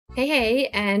Hey,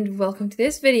 and welcome to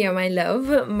this video, my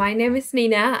love. My name is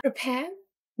Nina. Prepare.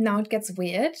 Now it gets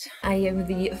weird. I am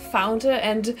the founder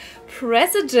and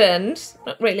president,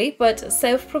 not really, but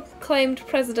self-proclaimed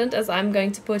president, as I'm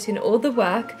going to put in all the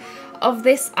work, of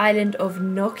this island of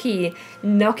Gnocchi.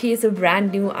 Gnocchi is a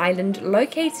brand new island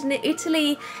located in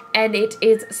Italy, and it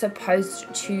is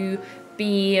supposed to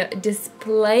be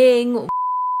displaying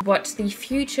what the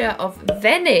future of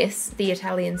Venice, the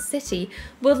Italian city,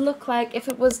 would look like if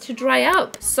it was to dry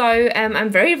up. So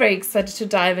I'm very, very excited to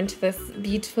dive into this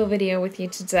beautiful video with you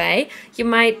today. You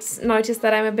might notice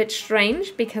that I'm a bit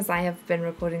strange because I have been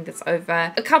recording this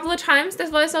over a couple of times, this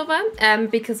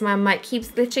voiceover, because my mic keeps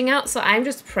glitching out. So I'm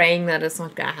just praying that it's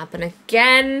not gonna happen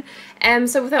again.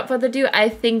 So without further ado, I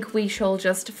think we shall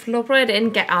just flop right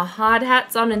in, get our hard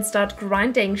hats on and start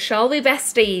grinding, shall we,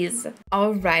 besties?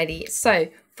 Alrighty, so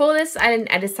for this island,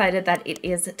 I decided that it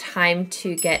is time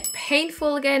to get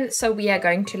painful again, so we are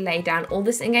going to lay down all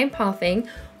this in-game pathing.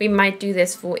 We might do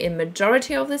this for a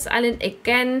majority of this island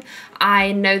again.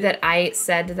 I know that I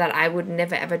said that I would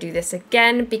never ever do this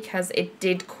again because it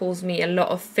did cause me a lot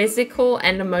of physical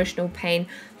and emotional pain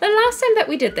the last time that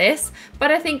we did this, but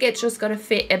I think it's just gonna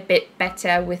fit a bit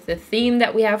better with the theme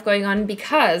that we have going on,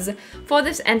 because for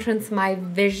this entrance my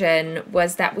vision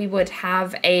was that we would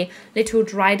have a little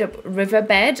dried up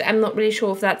riverbed. I'm not really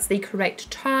sure if that's the correct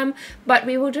term, but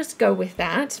we will just go with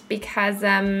that because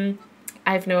I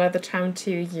have no other term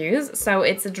to use. So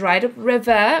it's a dried up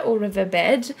river or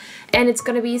riverbed, and it's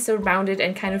going to be surrounded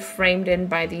and kind of framed in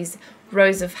by these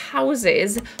rows of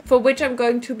houses, for which I'm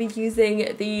going to be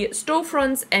using the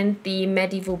storefronts and the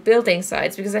medieval building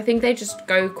sites because I think they just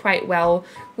go quite well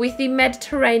with the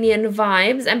Mediterranean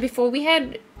vibes. And before we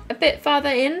head a bit farther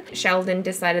in, Sheldon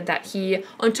decided that he,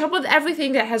 on top of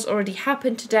everything that has already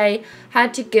happened today,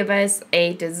 had to give us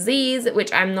a disease,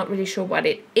 which I'm not really sure what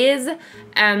it is,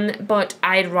 but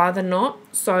I'd rather not,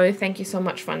 so thank you so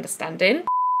much for understanding.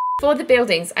 For the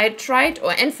buildings, I tried,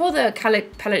 and for the color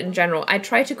palette in general, I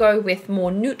tried to go with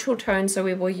more neutral tones, so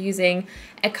we were using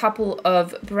a couple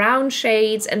of brown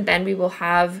shades, and then we will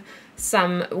have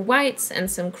some whites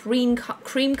and some cream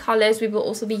colors. We will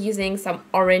also be using some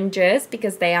oranges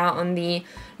because they are on the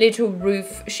little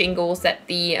roof shingles that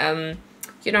the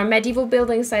you know, medieval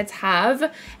building sites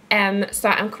have. So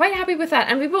I'm quite happy with that.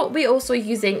 And we will be also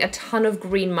using a ton of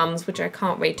green mums, which I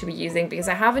can't wait to be using because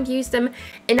I haven't used them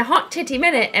in a hot titty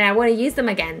minute and I want to use them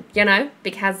again, you know,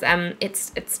 because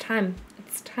it's time.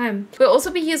 We'll also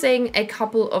be using a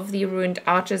couple of the ruined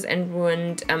arches and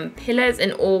ruined pillars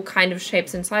in all kind of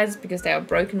shapes and sizes because they are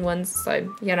broken ones,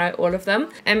 so you know, all of them.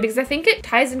 And because I think it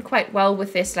ties in quite well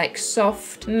with this like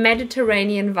soft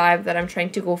Mediterranean vibe that I'm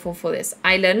trying to go for this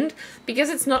island, because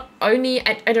it's not only,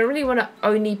 I don't really want to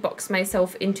only box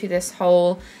myself into this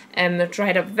whole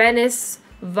dried up Venice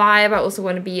vibe. I also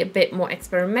want to be a bit more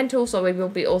experimental, so we will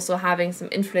be also having some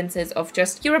influences of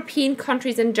just European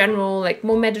countries in general, like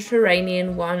more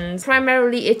Mediterranean ones,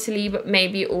 primarily Italy, but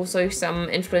maybe also some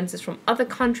influences from other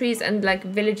countries and like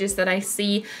villages that I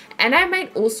see. And I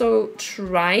might also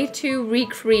try to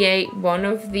recreate one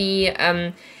of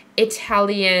the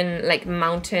Italian like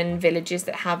mountain villages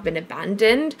that have been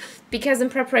abandoned, because in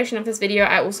preparation of this video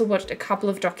I also watched a couple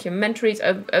of documentaries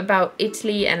about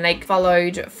Italy and like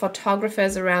followed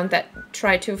photographers around that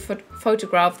try to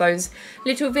photograph those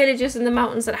little villages in the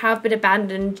mountains that have been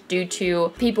abandoned due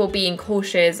to people being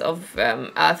cautious of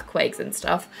earthquakes and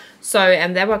stuff. So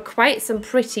there were quite some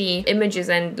pretty images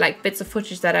and like bits of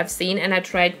footage that I've seen, and I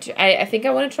think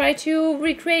I want to try to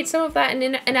recreate some of that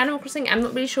in Animal Crossing. I'm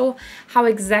not really sure how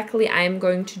exactly I am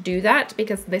going to do that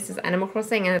because this is Animal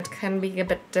Crossing and it can be a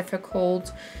bit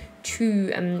difficult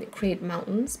to create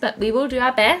mountains, but we will do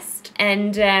our best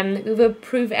and we will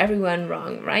prove everyone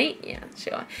wrong, right? Yeah,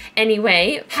 sure.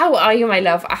 Anyway, how are you, my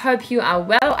love? I hope you are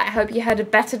well. I hope you had a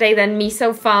better day than me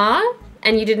so far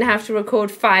and you didn't have to record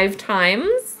 5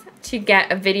 times to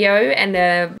get a video and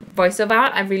a voiceover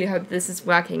out. I really hope this is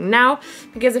working now,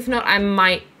 because if not I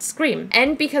might scream.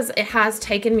 And because it has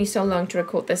taken me so long to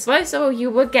record this voiceover,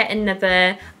 you will get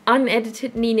another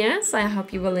unedited Nina, so I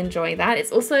hope you will enjoy that.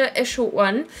 It's also a short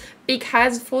one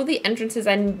because for the entrances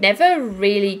I never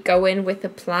really go in with a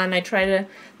plan. I try to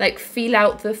like feel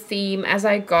out the theme as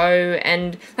I go,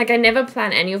 and like I never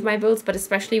plan any of my builds, but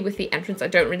especially with the entrance I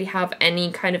don't really have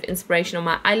any kind of inspiration on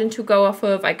my island to go off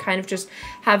of. I kind of just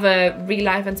have a real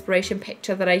life inspiration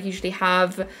picture that I usually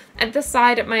have at the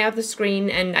side at my other screen,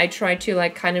 and I try to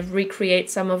like kind of recreate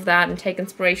some of that and take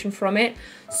inspiration from it.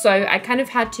 So I kind of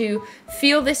had to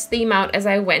feel this theme out as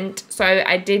I went. So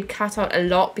I did cut out a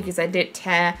lot because I did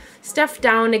tear stuff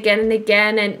down again and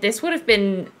again, and this would have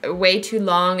been way too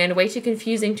long and way too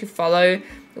confusing to follow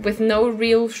with no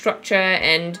real structure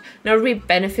and no real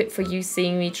benefit for you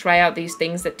seeing me try out these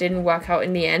things that didn't work out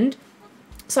in the end.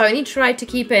 So I only tried to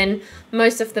keep in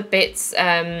most of the bits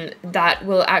that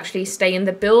will actually stay in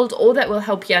the build, or that will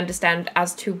help you understand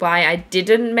as to why I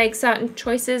didn't make certain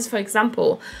choices. For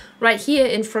example, right here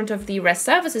in front of the rest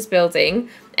services building,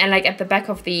 and like at the back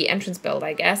of the entrance build,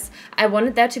 I guess, I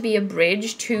wanted there to be a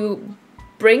bridge to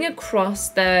bring across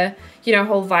the, you know,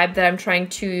 whole vibe that I'm trying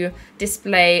to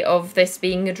display of this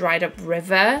being a dried up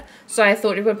river. So I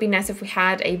thought it would be nice if we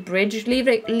had a bridge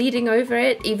leading over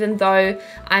it, even though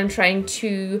I'm trying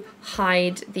to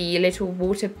hide the little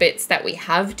water bits that we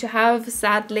have to have,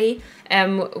 sadly,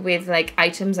 with like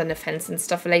items and a fence and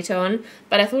stuff later on.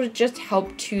 But I thought it just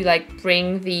helped to like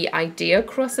bring the idea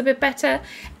across a bit better.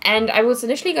 And I was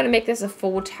initially going to make this a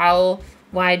 4-tile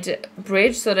wide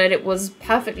bridge so that it was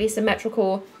perfectly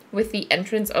symmetrical with the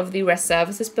entrance of the rest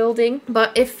services building,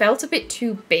 but it felt a bit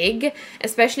too big,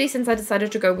 especially since I decided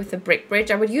to go with the brick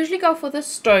bridge. I would usually go for the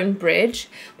stone bridge,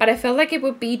 but I felt like it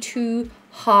would be too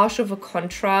harsh of a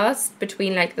contrast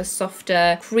between like the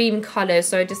softer cream colors,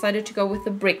 so I decided to go with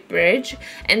the brick bridge.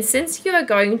 And since you are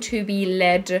going to be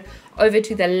led over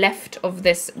to the left of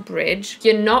this bridge,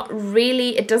 you're not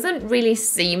really, it doesn't really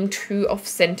seem too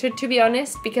off-centered, to be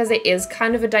honest, because it is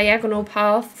kind of a diagonal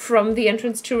path from the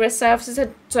entrance to rest services,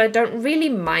 so I don't really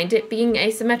mind it being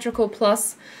asymmetrical.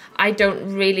 Plus I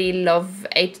don't really love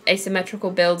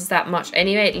asymmetrical builds that much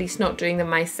anyway, at least not doing them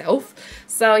myself.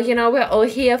 So, you know, we're all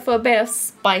here for a bit of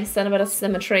spice and a bit of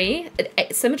symmetry.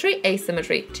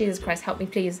 Asymmetry. Jesus Christ, help me,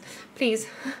 please. Please.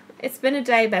 It's been a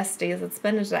day, besties. It's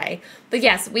been a day. But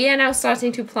yes, we are now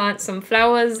starting to plant some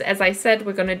flowers. As I said,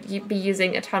 we're going to be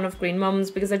using a ton of green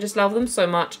mums because I just love them so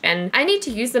much. And I need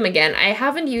to use them again. I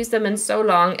haven't used them in so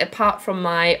long, apart from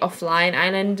my offline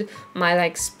island, my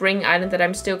like spring island that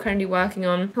I'm still currently working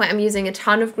on, where I'm using a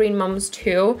ton of green mums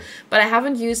too. But I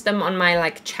haven't used them on my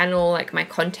like channel, like my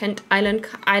content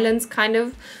islands kind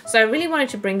of. So I really wanted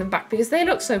to bring them back because they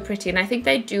look so pretty. And I think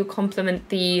they do complement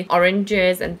the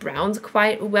oranges and browns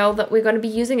quite well that we're going to be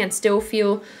using, and still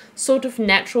feel sort of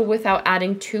natural without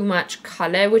adding too much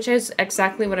color, which is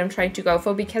exactly what I'm trying to go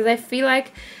for, because I feel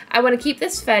like I want to keep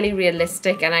this fairly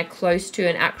realistic and close to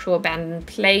an actual abandoned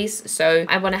place. So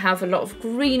I want to have a lot of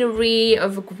greenery,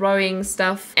 overgrowing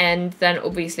stuff, and then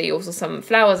obviously also some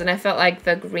flowers. And I felt like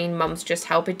the green mums just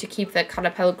help it to keep the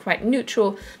color palette quite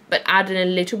neutral, but add in a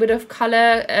little bit of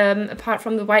color apart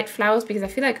from the white flowers, because I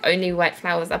feel like only white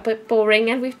flowers are a bit boring,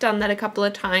 and we've done that a couple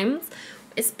of times.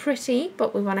 It's pretty,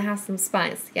 but we want to have some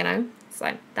spice, you know?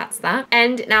 So that's that.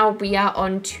 And now we are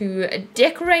on to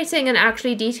decorating and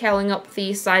actually detailing up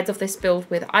the sides of this build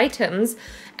with items.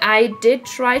 I did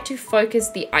try to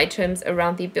focus the items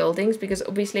around the buildings, because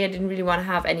obviously I didn't really want to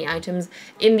have any items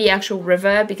in the actual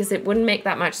river, because it wouldn't make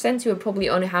that much sense. You would probably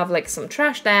only have like some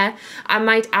trash there. I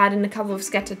might add in a couple of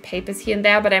scattered papers here and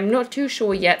there, but I'm not too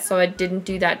sure yet, so I didn't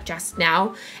do that just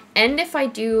now. And if I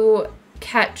do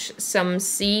catch some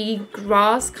sea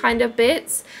grass kind of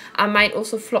bits, I might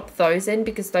also flop those in,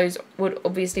 because those would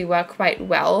obviously work quite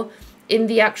well in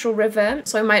the actual river.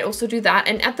 So I might also do that.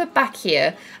 And at the back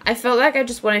here, I felt like I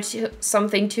just wanted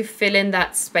something to fill in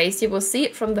that space. You will see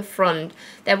it from the front.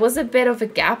 There was a bit of a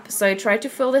gap, so I tried to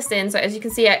fill this in. So as you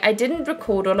can see, I didn't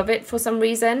record all of it for some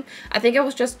reason. I think I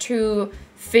was just too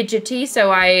fidgety,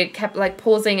 so I kept like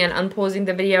pausing and unpausing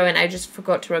the video, and I just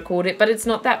forgot to record it. But it's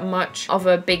not that much of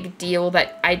a big deal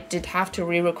that I did have to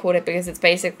re-record it, because it's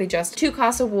basically just 2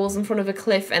 castle walls in front of a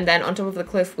cliff, and then on top of the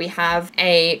cliff we have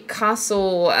a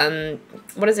castle,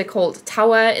 what is it called,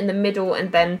 tower in the middle,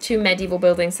 and then 2 medieval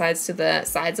building sides to the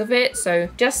sides of it. So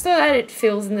just so that it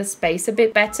fills in the space a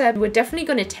bit better. We're definitely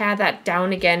going to tear that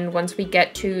down again once we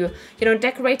get to, you know,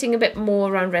 decorating a bit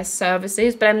more around rest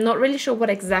services, but I'm not really sure what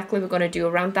exactly we're going to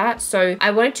do around that. So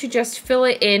I wanted to just fill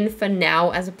it in for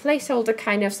now as a placeholder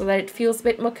kind of, so that it feels a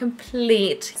bit more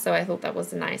complete. So I thought that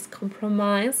was a nice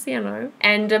compromise, you know.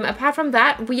 And apart from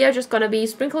that, we are just going to be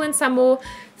sprinkling some more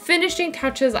finishing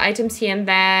touches, items here and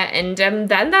there, and then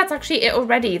that's actually it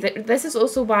already. This is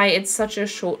also why it's such a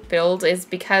short build, is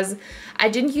because I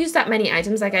didn't use that many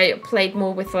items. Like I played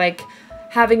more with like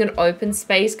having an open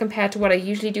space compared to what I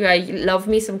usually do. I love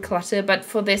me some clutter, but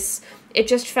for this it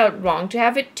just felt wrong to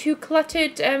have it too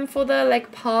cluttered for the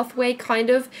like pathway kind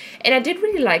of. And I did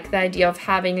really like the idea of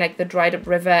having like the dried up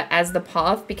river as the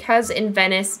path, because in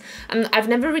Venice, I've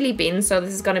never really been, so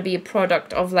this is going to be a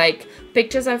product of like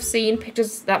pictures I've seen,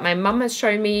 pictures that my mum has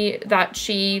shown me that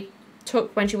she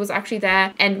took when she was actually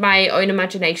there, and my own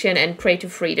imagination and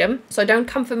creative freedom. So don't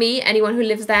come for me, anyone who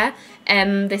lives there.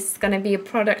 This is going to be a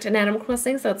product in Animal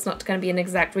Crossing, so it's not going to be an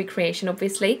exact recreation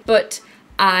obviously, but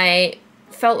I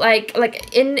felt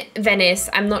like in Venice,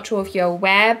 I'm not sure if you're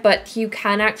aware, but you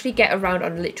can actually get around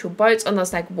on literal boats on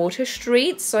those like water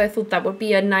streets. So I thought that would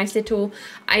be a nice little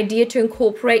idea to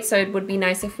incorporate. So it would be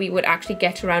nice if we would actually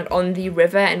get around on the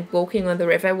river and walking on the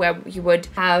river, where you would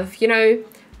have, you know,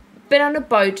 been on a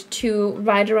boat to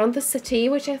ride around the city,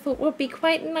 which I thought would be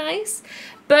quite nice.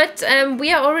 But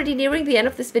we are already nearing the end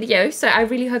of this video, so I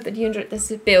really hope that you enjoyed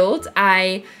this build.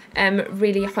 I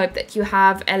really hope that you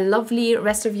have a lovely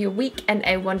rest of your week and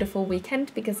a wonderful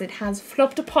weekend, because it has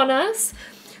flopped upon us.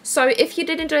 So if you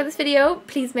did enjoy this video,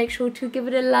 please make sure to give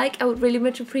it a like. I would really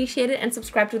much appreciate it, and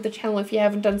subscribe to the channel if you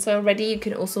haven't done so already. You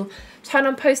can also turn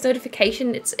on post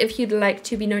notifications if you'd like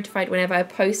to be notified whenever I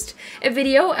post a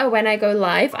video or when I go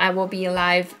live. I will be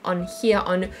live on here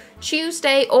on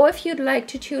Tuesday, or if you'd like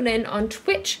to tune in on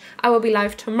Twitch, I will be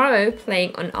live tomorrow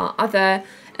playing on our other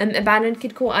abandoned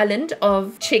kid core island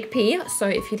of Chickpea. So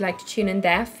if you'd like to tune in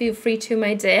there, feel free to,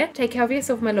 my dear. Take care of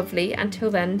yourself, my lovely.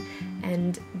 Until then,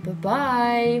 and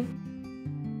bye-bye.